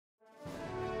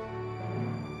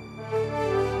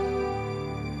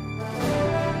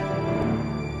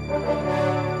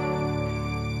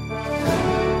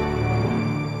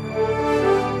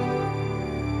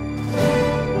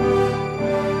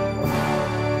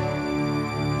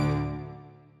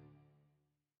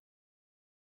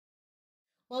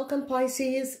Welcome,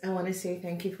 Pisces. I want to say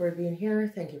thank you for being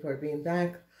here. Thank you for being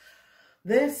back.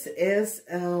 This is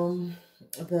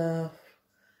the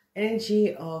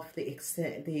energy of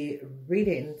the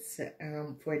readings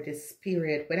for this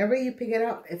period. Whenever you pick it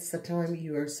up, it's the time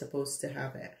you are supposed to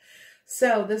have it.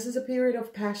 So this is a period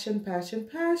of passion, passion,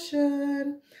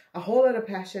 passion. A whole lot of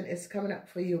passion is coming up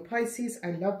for you, Pisces.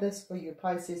 I love this for you,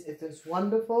 Pisces. It is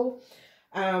wonderful.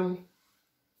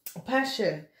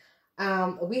 Passion.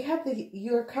 We have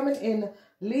you're coming in,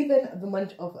 leaving the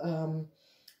month of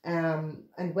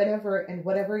and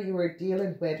whatever you are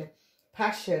dealing with,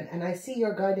 passion, and I see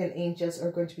your guardian angels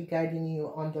are going to be guiding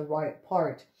you on the right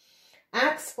part.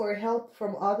 Ask for help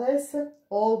from others,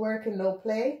 all work and no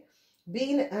play,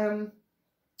 being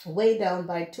weighed down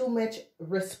by too much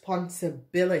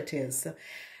responsibilities.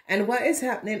 And what is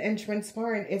happening and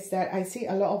transpiring is that I see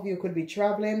a lot of you could be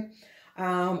traveling.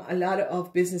 A lot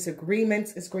of business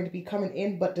agreements is going to be coming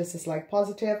in, but this is like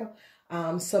positive.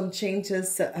 Some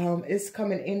changes is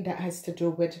coming in that has to do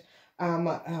with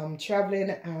traveling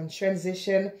and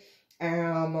transition.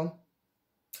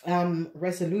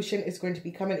 Resolution is going to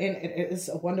be coming in. It is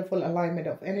a wonderful alignment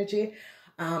of energy.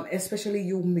 Especially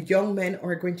you young men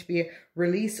are going to be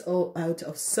released out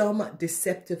of some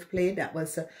deceptive play that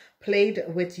was played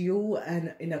with you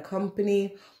and in a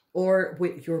company or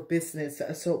with your business.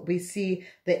 So we see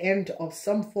the end of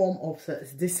some form of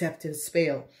deceptive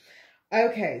spell.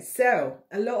 Okay, so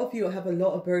a lot of you have a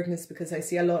lot of burdens because I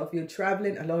see a lot of you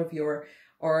traveling. A lot of you are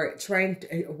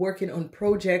working on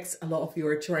projects. A lot of you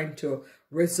are trying to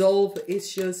resolve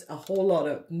issues. A whole lot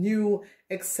of new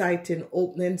exciting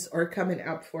openings are coming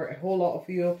up for a whole lot of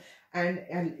you. And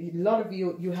a lot of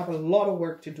you have a lot of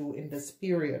work to do in this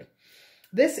period.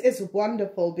 This is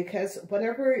wonderful because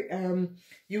whatever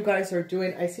you guys are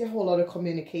doing, I see a whole lot of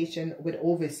communication with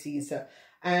overseas.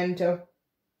 And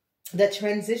the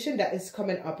transition that is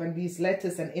coming up and these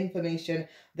letters and information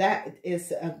that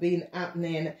is being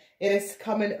happening, it is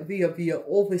coming via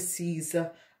overseas.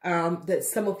 That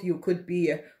some of you could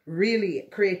be really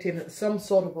creating some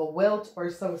sort of a wealth or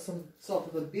some sort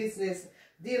of a business,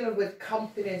 dealing with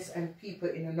companies and people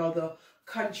in another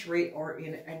country or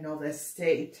in another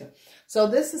state. So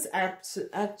this is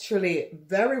actually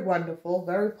very wonderful,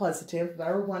 very positive,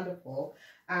 very wonderful,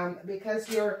 because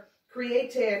you're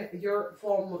creating your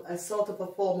a sort of a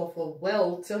form of a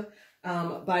wealth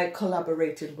by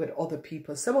collaborating with other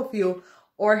people. Some of you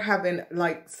are having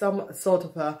like some sort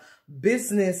of a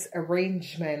business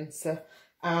arrangements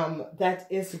that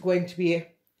is going to be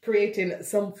creating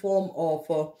some form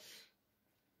of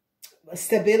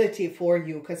stability for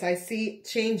you, because I see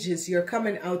changes. You're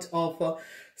coming out of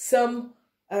some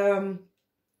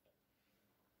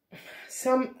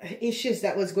issues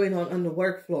that was going on the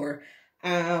work floor.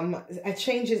 A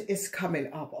changes is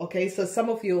coming up. Okay, so some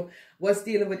of you was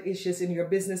dealing with issues in your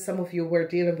business. Some of you were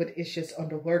dealing with issues on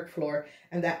the work floor,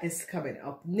 and that is coming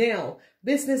up now.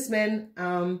 Businessmen,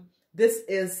 this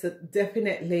is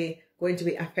definitely going to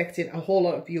be affecting a whole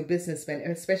lot of you businessmen,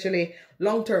 especially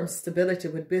long-term stability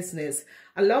with business.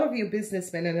 A lot of you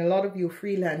businessmen and a lot of you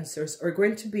freelancers are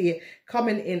going to be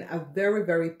coming in a very,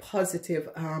 very positive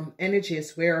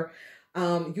energies where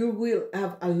you will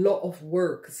have a lot of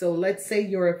work. So let's say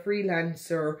you're a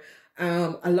freelancer.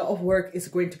 A lot of work is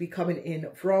going to be coming in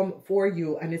for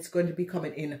you, and it's going to be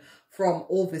coming in from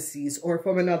overseas or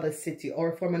from another city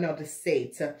or from another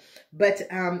state. But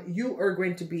you are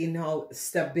going to be now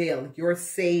stable. You're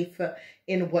safe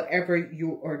in whatever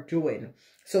you are doing.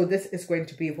 So this is going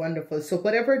to be wonderful. So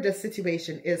whatever the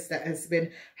situation is that has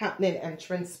been happening and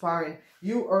transpiring,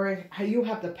 you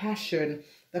have the passion.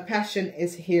 The passion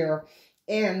is here.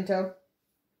 And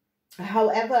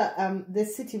however,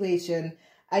 this situation,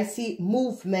 I see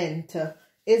movement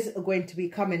is going to be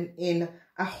coming in.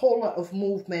 A whole lot of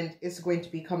movement is going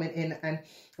to be coming in. And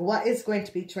what is going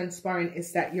to be transpiring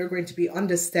is that you're going to be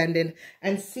understanding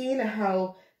and seeing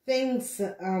how things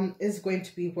is going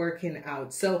to be working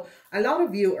out. So a lot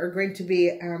of you are going to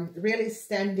be really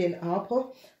standing up,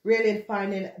 really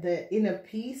finding the inner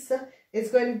peace.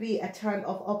 It's going to be a time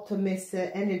of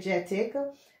optimistic, energetic.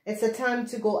 It's a time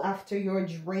to go after your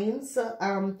dreams.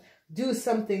 Do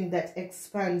something that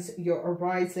expands your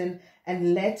horizon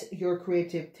and let your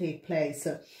creative take place.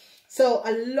 So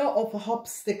a lot of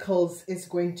obstacles is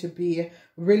going to be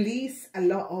released. A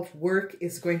lot of work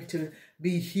is going to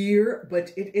be here,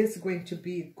 but it is going to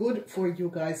be good for you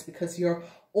guys because you're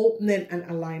opening an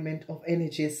alignment of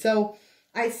energy. So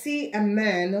I see a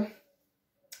man,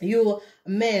 you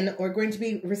men are going to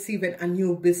be receiving a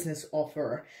new business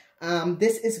offer.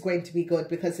 This is going to be good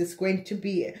because it's going to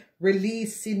be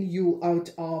releasing you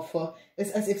out of,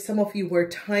 it's as if some of you were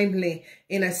timely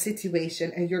in a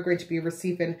situation and you're going to be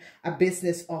receiving a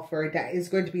business offer that is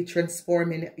going to be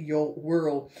transforming your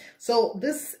world. So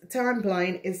this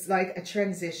timeline is like a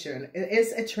transition. It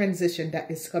is a transition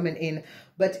that is coming in,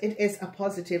 but it is a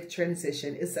positive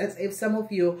transition. It's as if some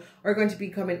of you are going to be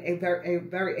becoming a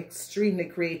very extremely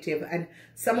creative, and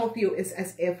some of you is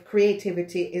as if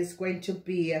creativity is going to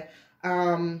be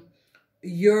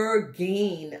your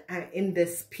gain in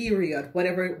this period.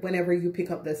 Whenever you pick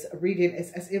up this reading,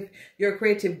 it's as if your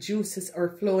creative juices are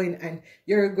flowing and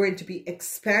you're going to be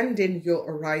expanding your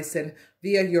horizon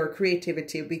via your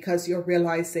creativity, because you're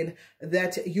realizing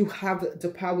that you have the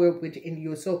power within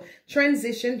you. So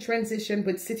transition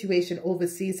with situation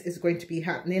overseas is going to be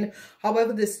happening.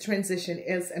 However this transition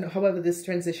is, and however this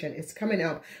transition is coming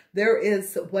up, there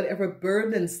is whatever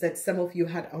burdens that some of you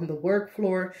had on the work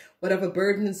floor, whatever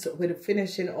burdens with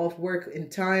finishing off work in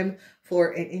time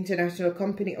for an international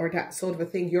company or that sort of a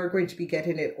thing, you're going to be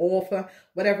getting it off.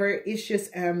 Whatever issues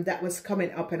that was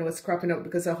coming up and was cropping up,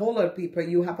 because a whole lot of people,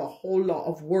 you have a whole lot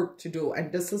of work to do,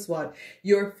 and this is what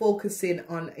you're focusing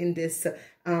on in this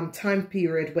time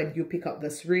period when you pick up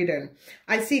this reading.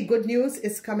 I see good news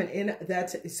is coming in,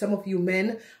 that some of you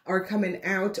men are coming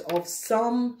out of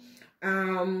some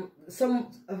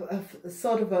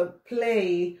sort of a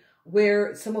play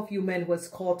where some of you men was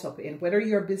caught up in, whether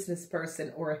you're a business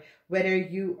person or whether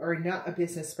you are not a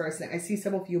business person. I see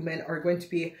some of you men are going to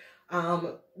be,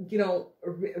 you know,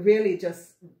 really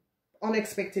just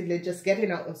unexpectedly just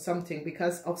getting out of something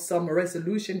because of some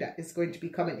resolution that is going to be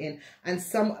coming in, and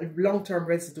some long-term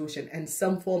resolution and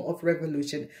some form of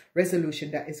resolution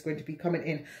that is going to be coming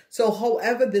in. So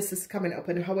however this is coming up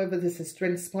and however this is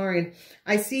transpiring,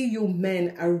 I see you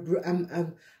men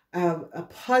a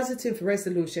positive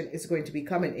resolution is going to be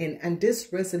coming in, and this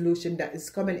resolution that is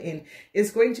coming in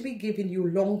is going to be giving you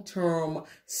long-term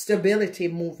stability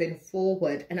moving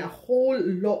forward. And a whole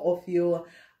lot of you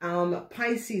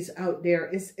Pisces out there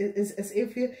is as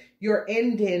if you're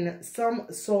ending some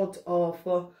sort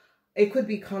of it could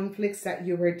be conflicts that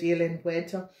you were dealing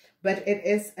with, but it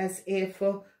is as if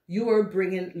you are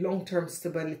bringing long-term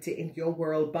stability in your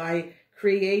world by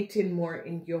creating more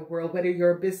in your world. Whether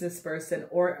you're a business person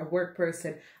or a work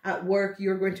person, at work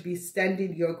you're going to be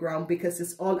standing your ground, because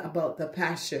it's all about the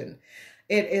passion.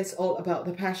 It is all about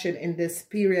the passion in this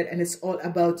period, and it's all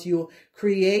about you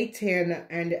creating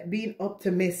and being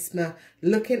optimistic,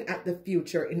 looking at the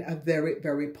future in a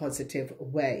very positive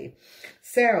way.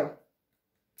 So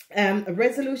a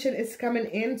resolution is coming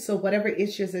in. So whatever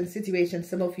issues and situations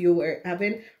some of you were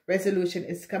having, resolution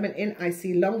is coming in. I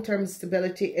see long-term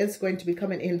stability is going to be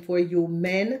coming in for you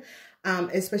men,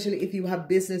 especially if you have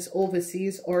business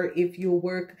overseas or if you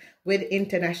work with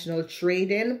international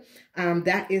trading.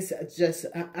 That is just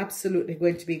absolutely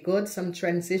going to be good. Some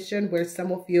transition where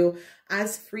some of you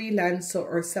as freelancer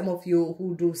or some of you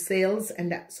who do sales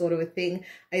and that sort of a thing,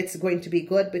 it's going to be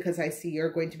good, because I see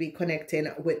you're going to be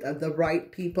connecting with the right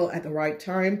people at the right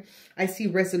time. I see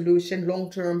resolution,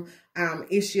 long-term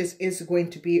issues is going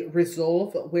to be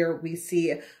resolved, where we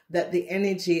see that the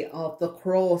energy of the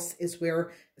cross is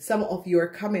where some of you are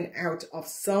coming out of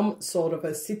some sort of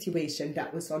a situation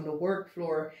that was on the work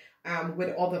floor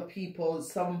with other people,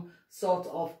 some sort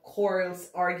of quarrels,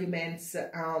 arguments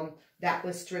that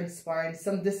was transpiring,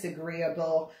 some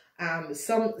disagreeable,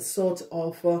 some sort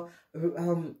of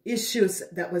issues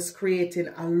that was creating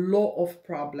a lot of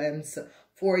problems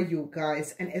for you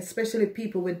guys, and especially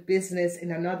people with business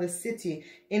in another city,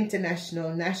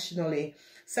 international, nationally.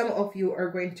 Some of you are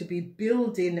going to be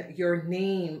building your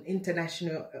name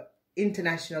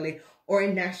internationally or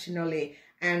nationally,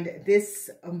 and this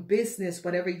business,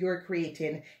 whatever you're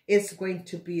creating, is going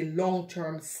to be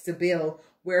long-term stable,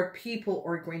 where people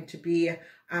are going to be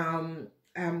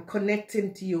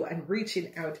connecting to you and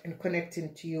reaching out and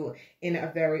connecting to you in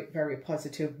a very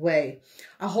positive way.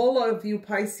 A whole lot of you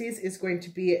Pisces is going to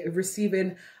be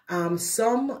receiving a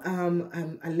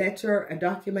letter, a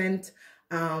document,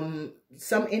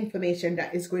 some information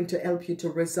that is going to help you to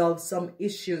resolve some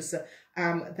issues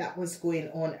that was going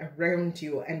on around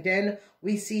you. And then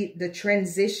we see the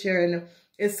transition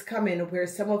is coming, where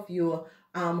some of you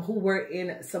who were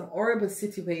in some horrible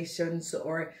situations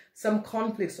or some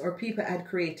conflicts, or people had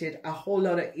created a whole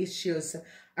lot of issues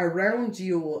around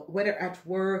you, whether at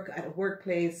work, at a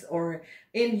workplace, or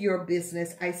in your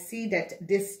business. I see that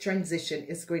this transition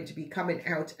is going to be coming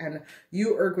out, and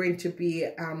you are going to be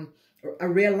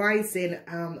realizing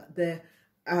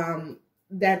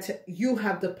that you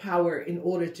have the power in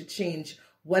order to change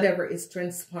whatever is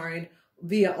transpiring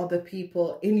via other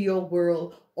people in your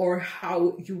world, or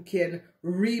how you can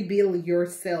rebuild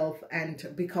yourself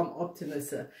and become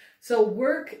optimistic. So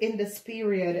work in this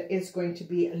period is going to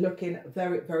be looking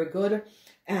very, very good.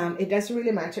 It doesn't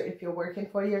really matter if you're working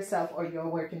for yourself or you're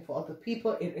working for other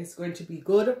people. It is going to be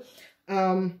good.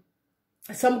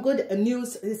 Some good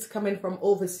news is coming from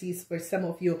overseas for some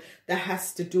of you that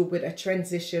has to do with a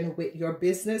transition with your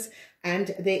business,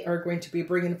 and they are going to be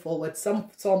bringing forward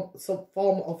some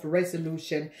form of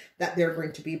resolution that they're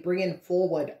going to be bringing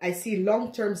forward. I see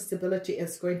long-term stability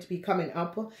is going to be coming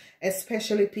up,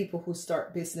 especially people who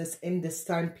start business in this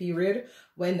time period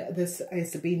when this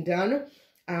is being done.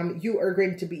 You are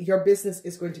going to be, your business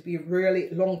is going to be really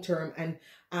long-term, and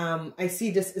I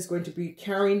see this is going to be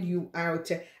carrying you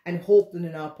out and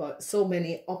opening up so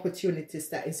many opportunities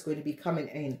that is going to be coming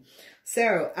in.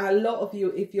 So a lot of you,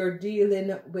 if you're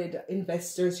dealing with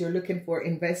investors, you're looking for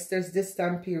investors, this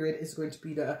time period is going to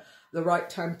be the right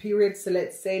time period. So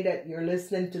let's say that you're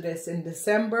listening to this in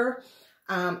December.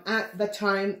 At the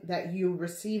time that you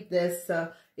receive this,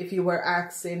 if you were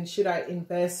asking, should I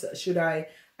invest, should I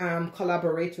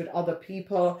collaborate with other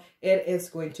people, it is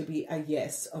going to be a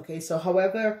yes. Okay, so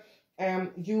however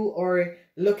you are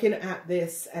looking at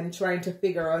this and trying to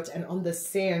figure out and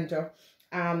understand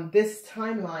this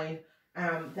timeline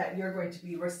that you're going to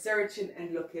be researching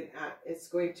and looking at, it's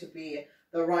going to be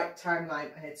the right timeline,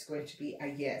 and it's going to be a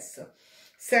yes.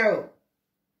 So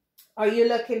are you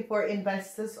looking for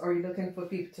investors? Are you looking for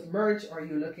people to merge? Are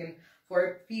you looking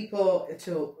for people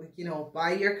to, you know,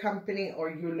 buy your company? Or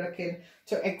you're looking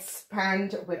to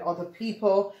expand with other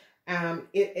people?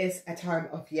 It is a time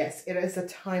of yes. It is a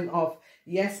time of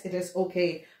yes, it is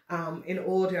okay in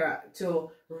order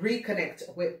to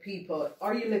reconnect with people.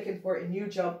 Are you looking for a new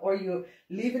job? Or are you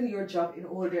leaving your job in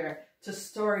order to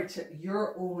start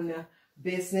your own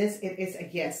business? It is a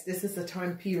yes. This is a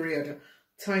time period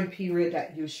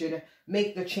that you should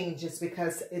make the changes,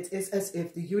 because it is as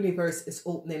if the universe is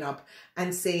opening up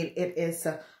and saying it is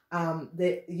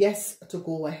the yes to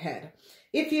go ahead.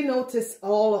 If you notice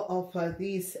all of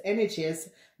these energies,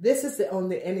 this is the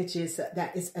only energies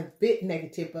that is a bit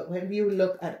negative, but when you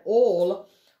look at all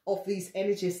of these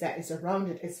energies that is around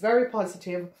it, it's very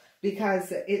positive,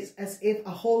 because it's as if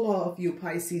a whole lot of you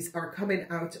Pisces are coming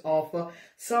out of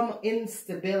some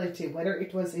instability, whether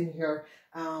it was in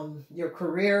your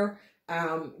career,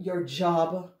 your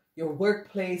job, your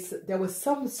workplace. There was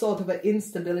some sort of an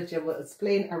instability that was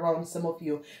playing around some of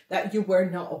you that you were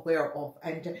not aware of,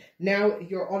 and now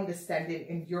you're understanding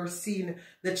and you're seeing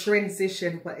the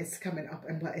transition, what is coming up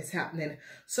and what is happening.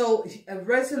 So a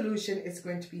resolution is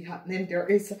going to be happening. There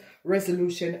is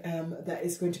resolution that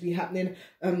is going to be happening,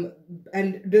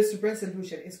 and this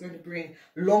resolution is going to bring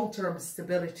long-term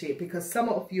stability, because some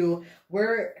of you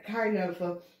were kind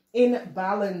of in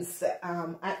balance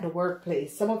at the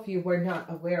workplace. Some of you were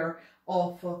not aware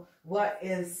of what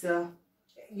is,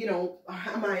 you know,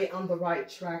 am I on the right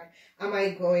track? Am I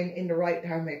going in the right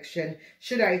direction?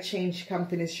 Should I change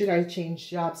companies? Should I change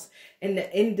jobs? And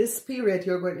in this period,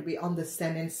 you're going to be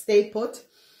understanding, stay put,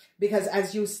 because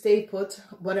as you stay put,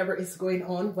 whatever is going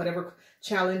on, whatever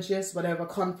challenges, whatever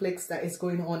conflicts that is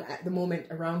going on at the moment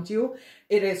around you,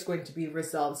 it is going to be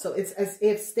resolved. So it's as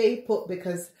if stay put,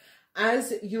 because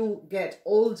as you get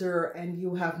older and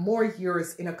you have more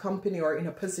years in a company or in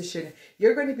a position,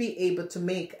 you're going to be able to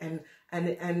make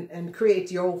and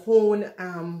create your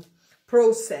own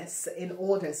process in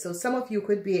order. So some of you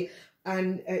could be,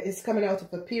 and it's coming out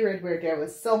of a period where there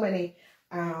was so many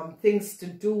things to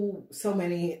do, so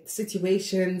many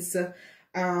situations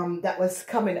that was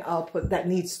coming up that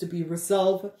needs to be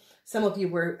resolved. Some of you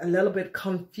were a little bit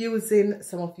confusing.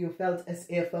 Some of you felt as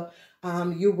if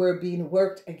you were being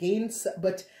worked against,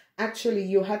 but actually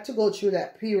you had to go through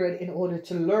that period in order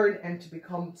to learn and to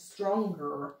become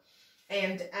stronger.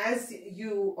 And as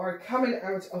you are coming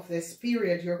out of this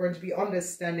period, you're going to be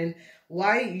understanding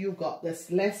why you got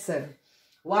this lesson,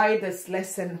 why this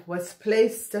lesson was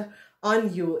placed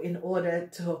on you in order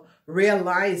to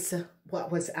realize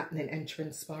what was happening and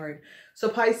transpiring. So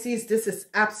Pisces, this is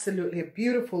absolutely a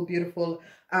beautiful, beautiful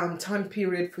time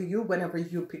period for you. Whenever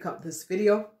you pick up this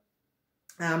video,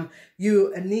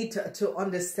 you need to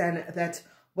understand that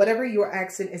whatever you're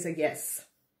asking is a yes.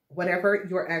 Whatever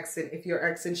you're asking, if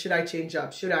you're asking, should I change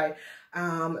jobs? Should I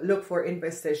look for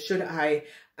investors? Should I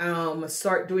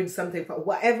start doing something? For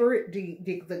whatever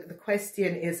the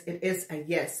question is, it is a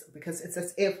yes, because it's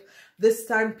as if this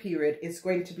time period is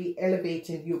going to be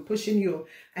elevating you, pushing you,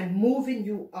 and moving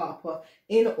you up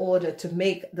in order to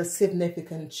make the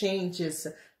significant changes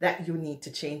that you need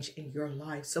to change in your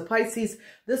life. So Pisces,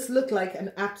 this looked like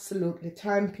an absolutely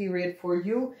time period for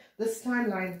you. This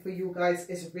timeline for you guys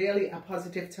is really a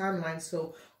positive timeline.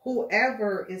 So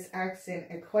whoever is asking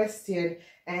a question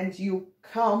and you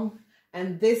come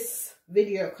and this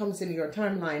video comes in your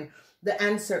timeline, the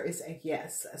answer is a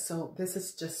yes. So this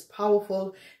is just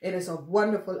powerful. It is a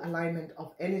wonderful alignment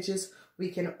of energies. We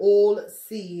can all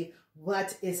see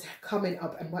what is coming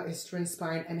up and what is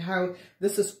transpiring and how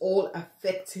this is all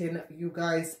affecting you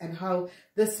guys and how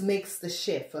this makes the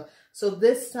shift. So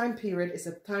this time period is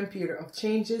a time period of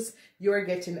changes. You are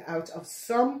getting out of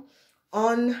some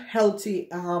unhealthy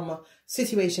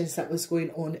situations that was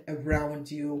going on around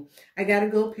you. I gotta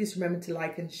go. Please remember to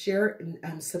like and share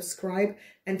and subscribe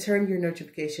and turn your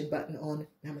notification button on.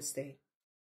 Namaste.